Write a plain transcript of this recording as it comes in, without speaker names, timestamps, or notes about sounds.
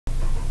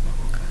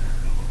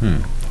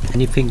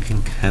Anything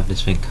can have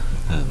this thing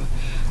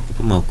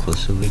put more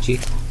closer, Luigi.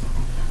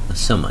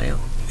 Some I own.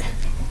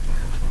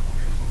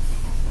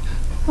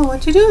 Oh,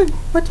 what you doing?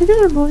 What you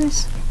doing,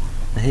 boys?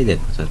 Hey there,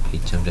 Princess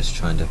Peach. I'm just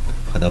trying to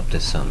put up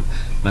this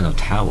metal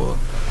tower.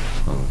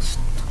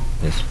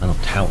 This metal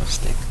tower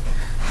stick.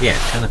 Yeah,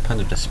 trying to put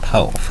up this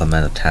pole for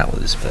metal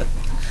towers, but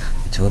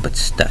it's a little bit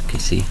stuck, you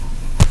see.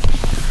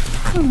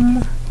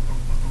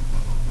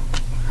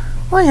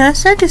 Oh yeah, I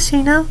said to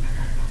see now.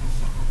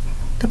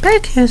 The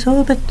back here is a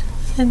little bit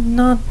and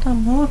not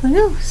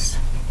overused.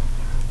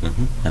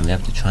 And we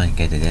have to try and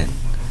get it in.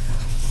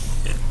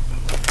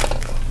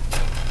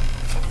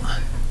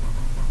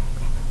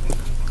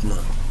 Come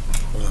on.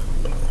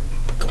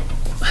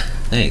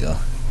 There you go.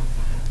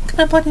 Can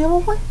I put the other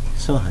one?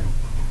 So honey.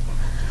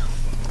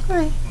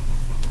 Alright.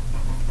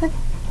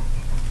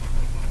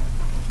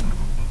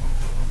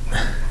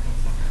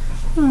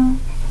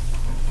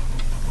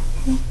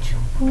 Which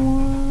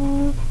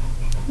one?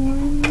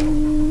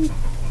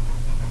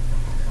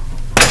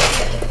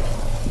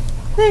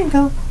 There you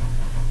go.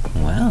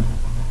 Wow.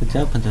 Good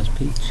job, Princess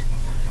Peach.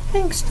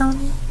 Thanks,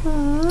 Tony.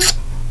 Let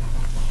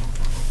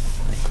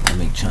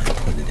me try and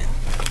put it in.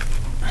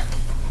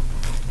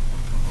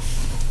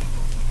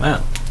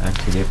 Wow,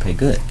 actually they're pretty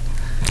good.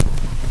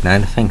 Now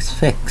the thing's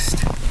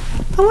fixed.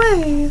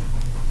 Away.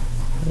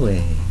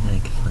 Away,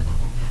 like funny.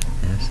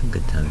 Have some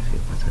good time with you,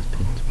 Princess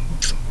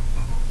Peach.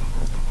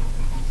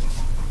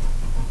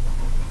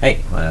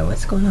 Hey,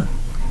 what's going on?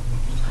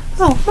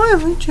 Oh, wow,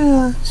 which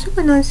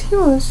super nice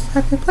heroes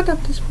have they put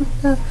up this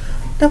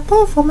the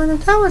pole for the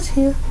towers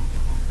here.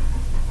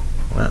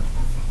 Wow.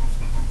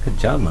 Good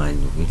job,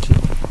 Luigi.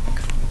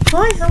 Oh,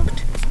 I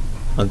helped.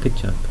 Oh, good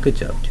job,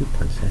 too,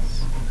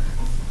 Princess.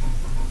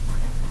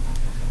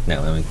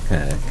 Now let me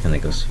can I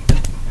go sleep?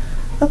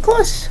 Of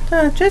course,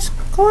 just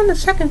go on the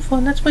second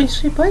floor, that's where you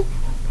sleep, right?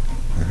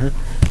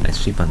 I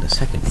sleep on the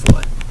second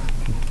floor.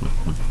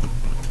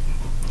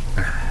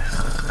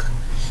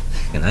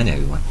 Good night,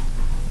 everyone.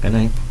 Good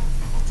night.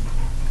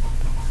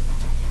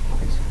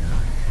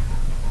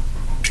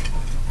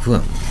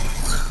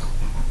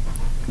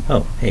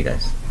 Oh, hey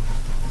guys.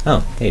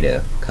 Oh, hey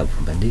there, Cove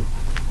from Bendy.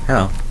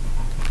 Hello.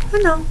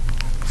 Hello.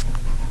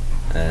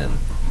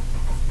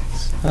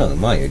 Oh,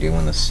 Mario, do you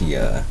want to see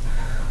a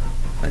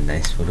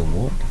nice little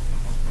ward?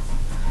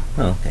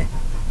 Oh, okay.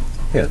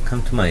 Here,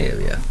 come to my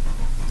area.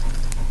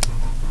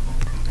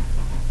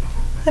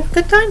 Have a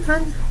good time,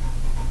 hon.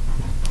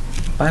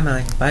 Bye,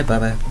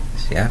 bye.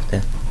 See you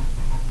after.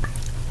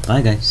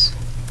 Bye, guys.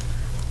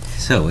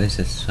 So, where's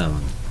this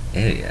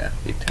area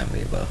you tell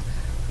me about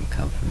from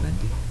Cove from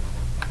Bendy?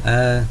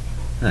 I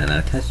don't know,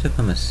 I tested it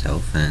for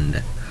myself,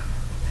 and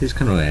it's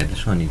kind of weird. I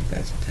just wanted you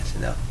guys to test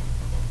it out.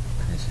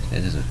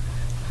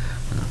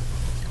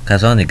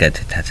 Because I only get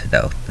to test it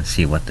out and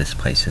see what this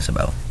place is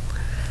about.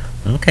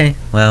 Okay,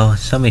 well,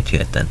 so meet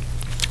you then.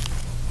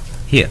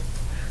 Here.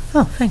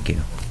 Oh, thank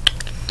you.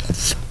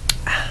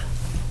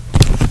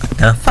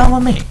 Now follow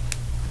me.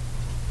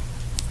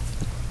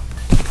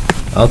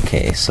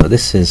 Okay, so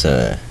this is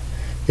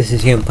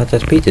here in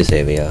Princess Peach's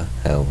area.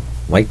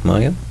 White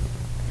Mario?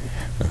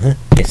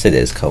 Yes, it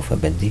is, Cove from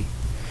Bendy.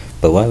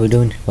 But why are we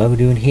doing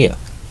here?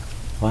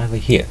 Why are we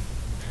here?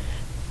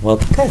 Well,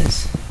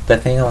 because the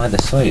thing I want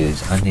to show you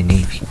is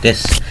underneath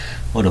this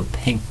little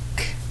pink,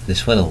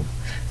 it's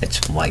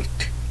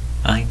white.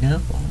 I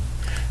know.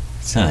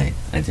 Sorry,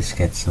 I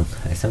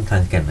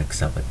sometimes get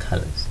mixed up with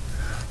colors.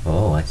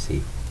 Oh, I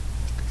see.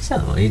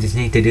 So, all you just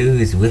need to do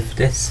is whiff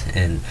this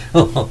and,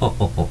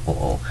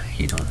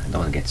 you don't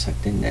want to get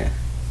sucked in there.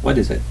 What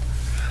is it?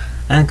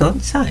 And go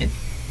inside.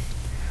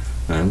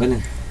 I'm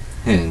gonna,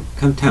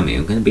 come tell me,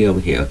 I'm gonna be over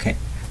here, okay?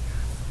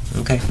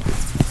 Okay.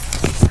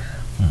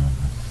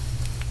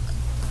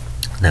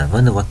 Now I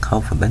wonder what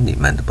Cove from Bendy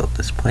meant about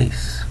this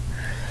place.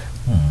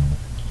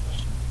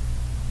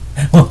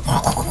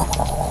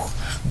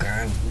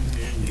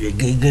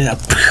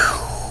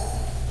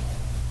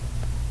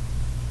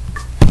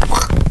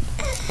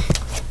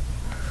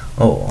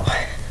 Oh,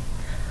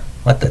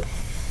 what the?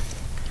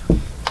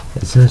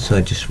 Is this what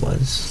I just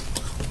was?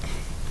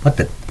 What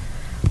the?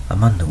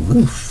 I'm on the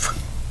roof.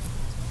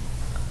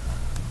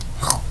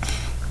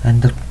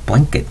 And the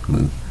blanket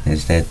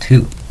is there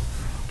too.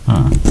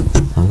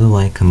 Although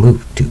I can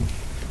move too.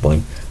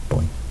 Boing,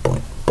 boing,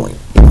 boing, boing,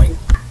 boing.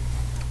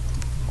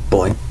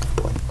 Boing,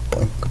 boing,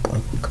 boing,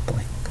 boing,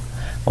 boing.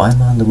 Why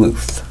am I on the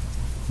roof?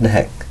 What the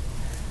heck?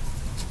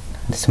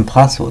 It's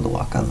impossible to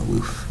walk on the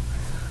roof.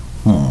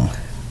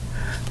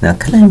 Now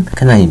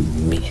can I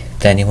meet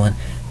anyone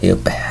here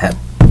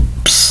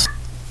perhaps?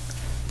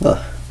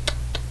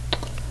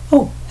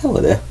 Oh,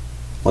 hello there.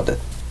 What the?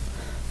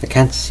 I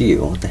can't see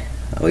you. What the?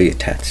 Oh, you're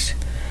attached.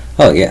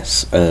 Oh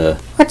yes.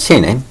 What's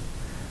your name?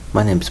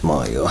 My name's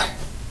Mario.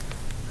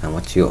 And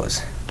what's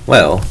yours?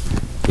 Well,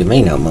 you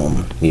may not know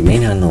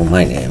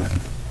my name,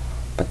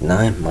 but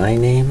my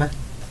name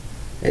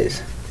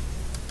is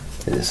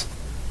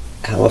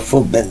Cove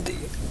from Bendy.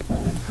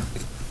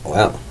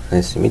 Wow,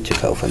 nice to meet you,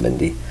 Cove from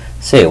Bendy.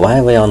 Say, why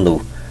are we on the?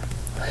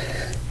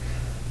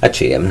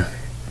 Actually,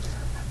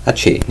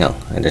 Actually, no.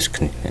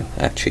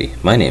 Actually,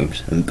 my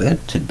name's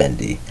Bertrand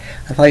Bendy.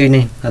 I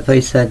thought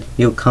you said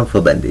you come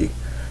for Bendy,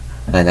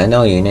 and I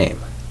know your name.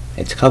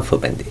 It's come for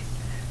Bendy.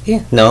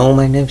 Yeah. No,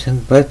 my name's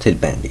Bertrand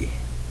Bendy.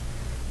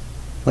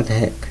 What the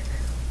heck?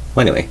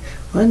 Well, anyway,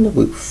 we're on the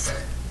roof.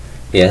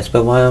 Yes,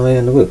 but why am I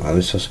on the roof? I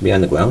was supposed to be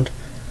on the ground.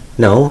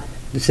 No,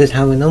 this is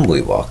how we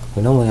normally walk.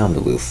 We're normally on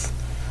the roof.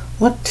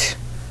 What?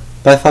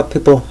 But I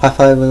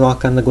thought we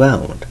walk on the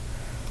ground.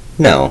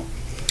 No.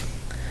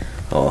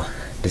 Oh,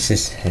 this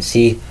is,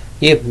 see,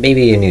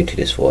 maybe you're new to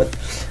this world.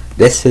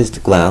 This is the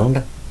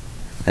ground,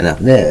 and up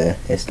there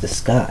is the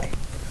sky.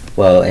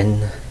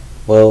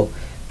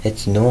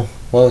 It's normal.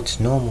 Well, it's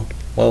not.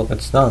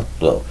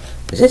 Well,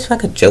 is this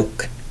like a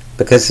joke?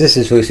 Because this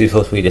is really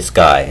supposed to be the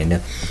sky,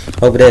 and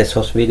over there is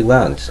supposed to be the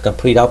ground. It's the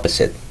complete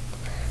opposite.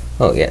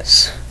 Oh,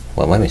 yes.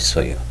 Well, let me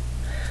show you.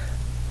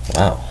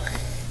 Wow.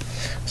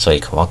 So you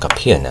can walk up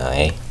here now,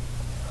 eh?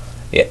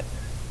 Yeah.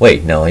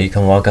 Wait, no, you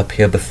can walk up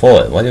here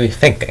before. What are you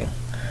thinking?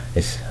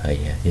 Is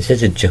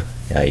this a joke?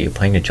 Are you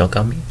playing a joke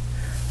on me?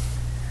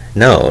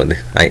 No,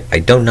 I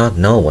do not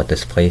know what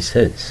this place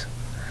is.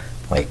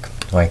 Like,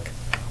 why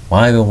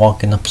are we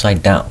walking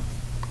upside down?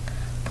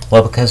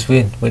 Well, because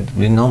we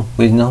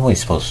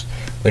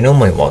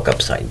normally walk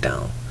upside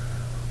down.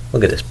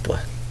 Look at this boy.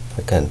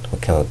 We can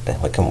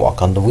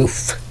walk on the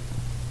roof.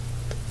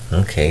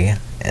 Okay,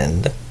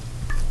 and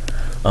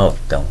oh,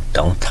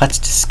 don't touch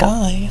the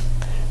sky.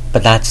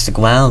 But that's the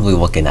ground we're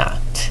looking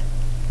at.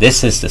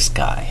 This is the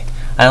sky.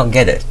 I don't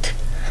get it.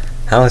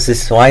 How is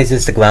this? Why is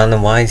this the ground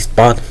and why is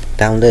down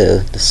there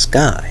the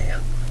sky?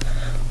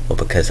 Well,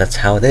 because that's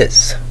how it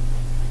is,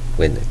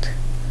 isn't it?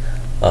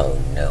 Oh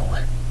no.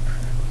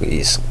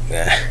 Please.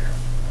 I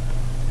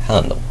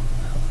don't know.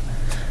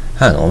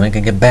 When I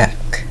can get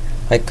back.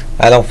 Like,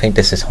 I don't think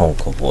this is home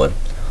cooked wood.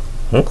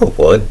 Home cooked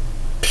wood?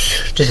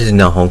 Psh, this is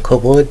not home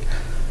cooked wood.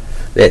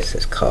 This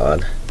is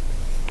called.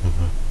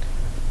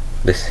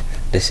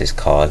 This is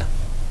called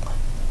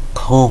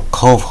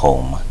Cove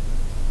Home.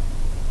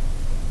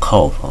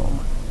 Cove Home.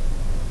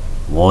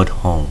 Wood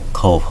Home.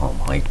 Cove Home.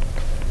 Like.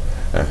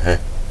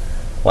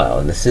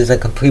 Wow, this is a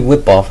complete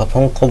whip-off of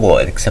Home Cooked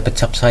Wood, except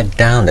it's upside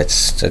down.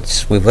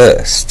 It's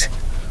reversed.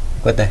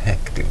 What the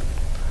heck, dude?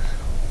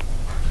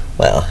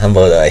 Well, how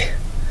about I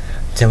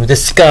jump the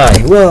sky?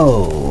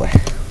 Whoa!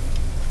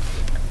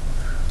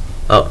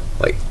 Oh,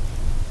 wait.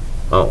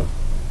 Oh.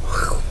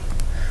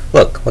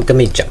 Look at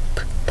me jump.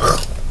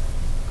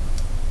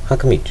 How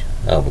come you?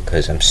 Oh,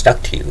 because I'm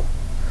stuck to you.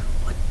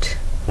 What?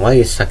 Why are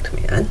you stuck to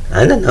me?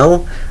 I don't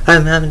know.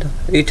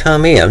 You tell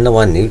me. I'm the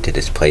one new to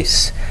this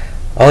place.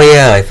 Oh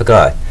yeah, I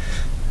forgot.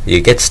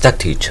 You get stuck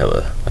to each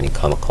other when you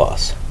come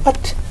across.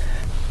 What?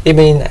 You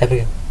mean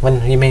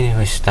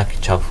we're stuck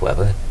each other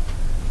forever?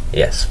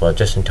 Yes. Well,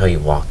 just until you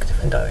walk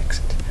different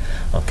directions.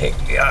 Okay.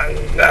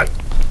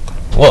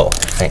 Whoa.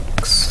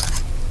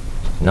 Thanks.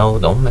 No,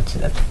 don't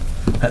mention it.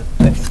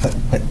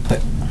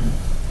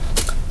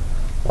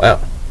 Wow.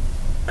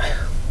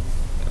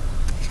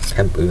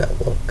 Can't believe that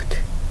worked.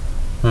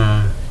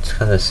 It's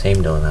kind of the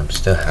same though, and I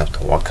still have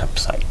to walk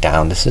upside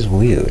down. This is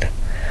weird.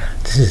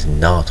 This is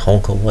not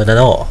home cooked wood at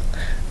all.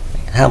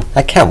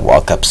 I can't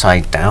walk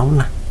upside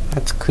down.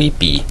 That's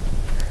creepy.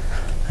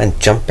 And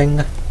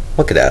jumping.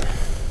 Look at that.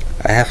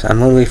 I'm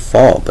literally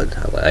fall, but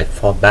I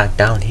fall back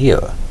down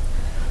here.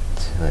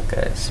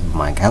 This is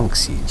my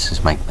galaxy. This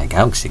is my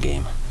galaxy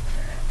game.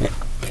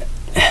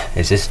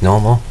 Is this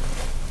normal?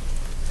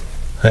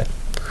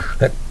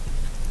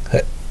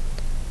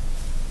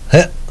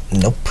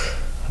 Nope.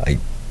 I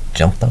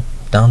jumped up,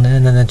 down there,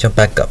 and then I jump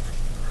back up.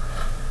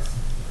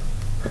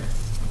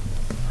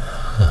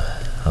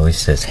 At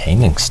least there's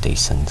hanging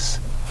stations.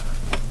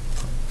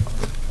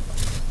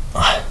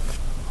 I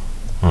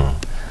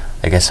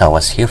guess I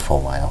was here for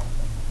a while.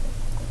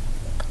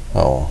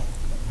 Oh.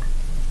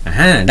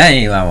 There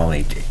you are,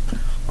 Luigi.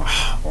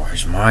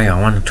 Where's Mario?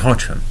 I want to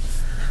torch him.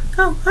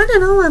 Oh, I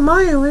don't know where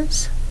Mario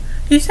is.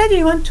 He said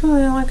he went to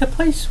a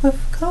place with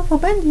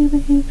Cove Bendy,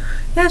 but he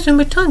hasn't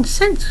returned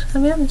since,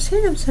 and we haven't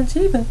seen him since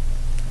either.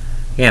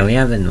 Yeah, we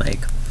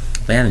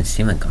haven't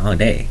seen him all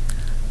day.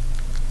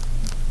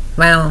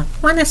 Well,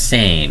 we're the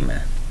same.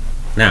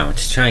 Now,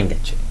 let's try and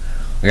get you.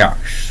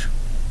 Yes.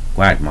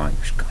 Glad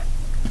Mario's gone.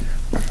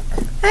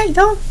 Hey,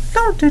 don't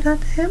do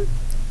that to him.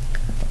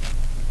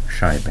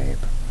 Sorry, babe.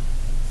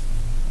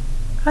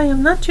 I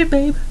am not your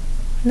babe.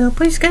 No,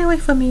 please get away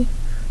from me,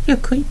 you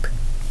creep.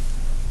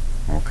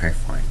 Okay,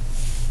 fine.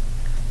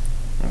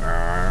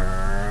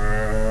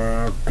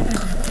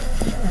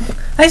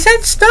 I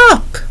said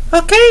stop,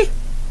 okay?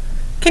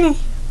 Can you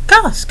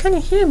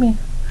hear me?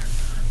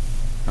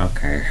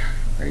 Okay.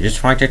 I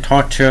just want to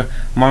torture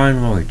my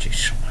Luigi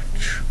so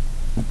much.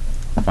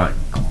 Fine,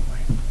 go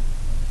away.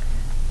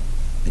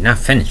 You're not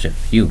finished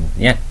with you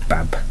yet,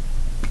 Bob.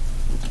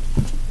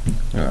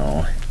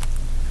 Oh.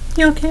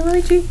 You okay,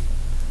 Luigi?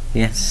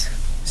 Yes.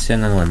 Still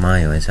not where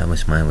Mario is. I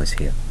wish Mario was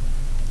here.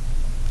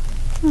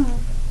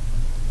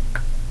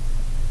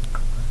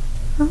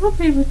 I hope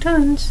he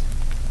returns.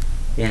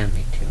 Yeah,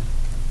 me too.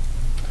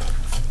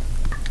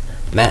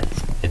 Matt,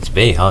 It's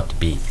very hard to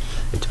be.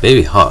 It's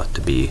very hard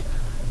to be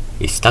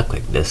stuck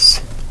like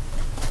this.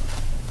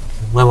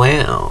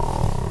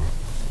 Wow.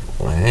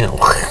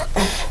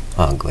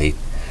 Oh, great.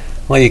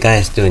 What are you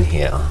guys doing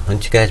here?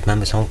 Don't you guys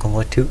remember World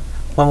War II?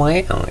 Wow,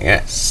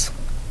 yes.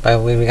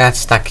 But we got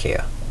stuck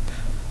here.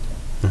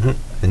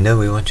 And now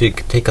we want you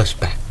to take us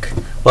back.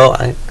 Well,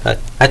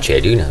 actually, I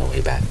do know the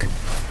way back.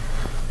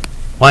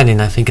 Why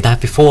didn't I think of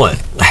that before?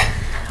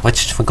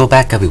 Let's go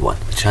back, everyone.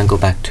 Let's try and go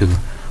back to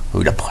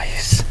the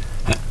place.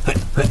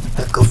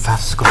 Go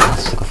faster, go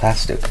faster, go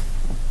faster.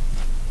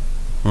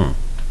 Oh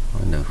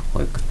no,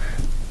 look.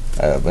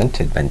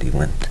 Rented Bendy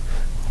went.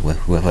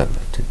 Whoever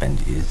Rented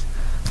Bendy is.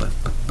 But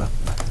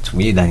it's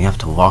weird that you have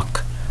to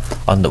walk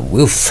on the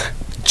roof.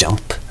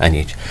 Jump. And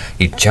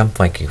you jump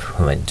like it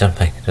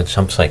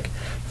jumps like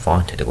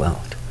falling to the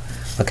ground.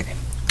 Okay.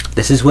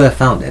 This is where I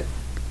found it.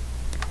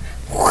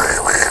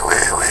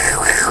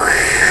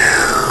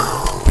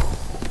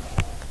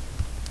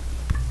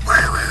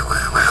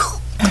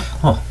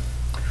 Oh,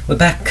 we're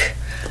back,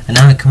 and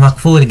now we can walk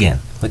forward again.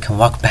 We can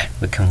walk back.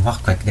 We can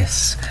walk like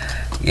this.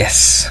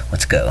 Yes,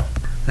 let's go.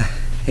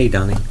 Hey,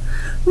 darling.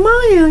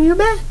 Mario, you're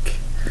back.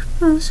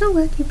 Oh, so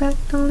glad you're back,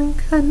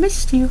 darling. I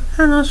missed you,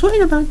 and I was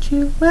worried about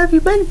you. Where have you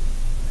been?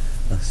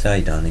 Oh,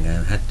 sorry, darling.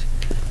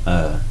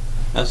 I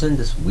was in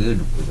this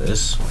weird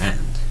reverse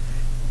land.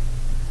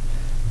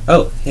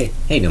 Oh, hey,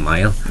 no,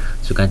 Mario.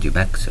 So glad you're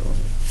back. So,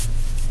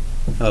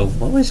 oh,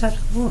 what was that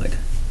word?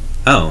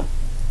 Oh.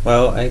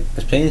 Well, I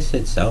was playing it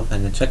itself,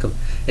 and it's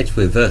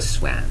reverse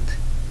swand.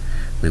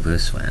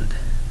 Reverse swand.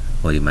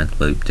 What you meant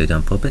to do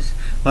on purpose?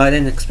 Well, I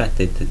didn't expect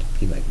it to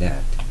be like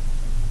that.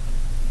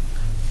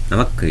 Now,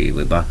 luckily,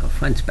 we brought our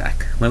friends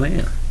back. Where are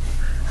you?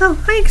 Oh,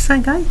 thanks,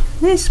 that guy.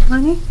 Nice,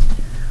 Bunny.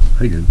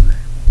 Hello.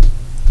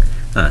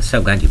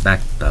 So glad you're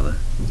back, brother.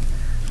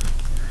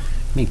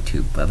 Me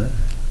too, brother.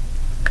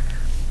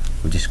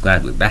 We're just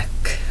glad we're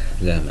back.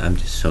 I'm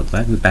just so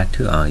glad we're back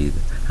too. Are you?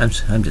 I'm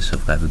just so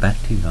glad we're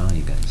back too. Are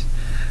you guys?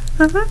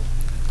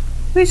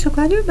 We're so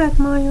glad you're back,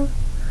 Mario.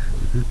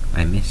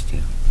 I missed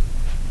you.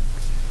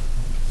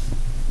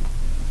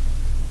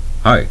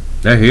 Hi,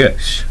 there he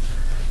is.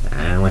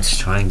 And let's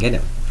try and get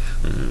him.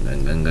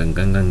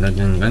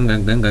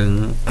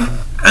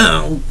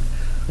 Ow!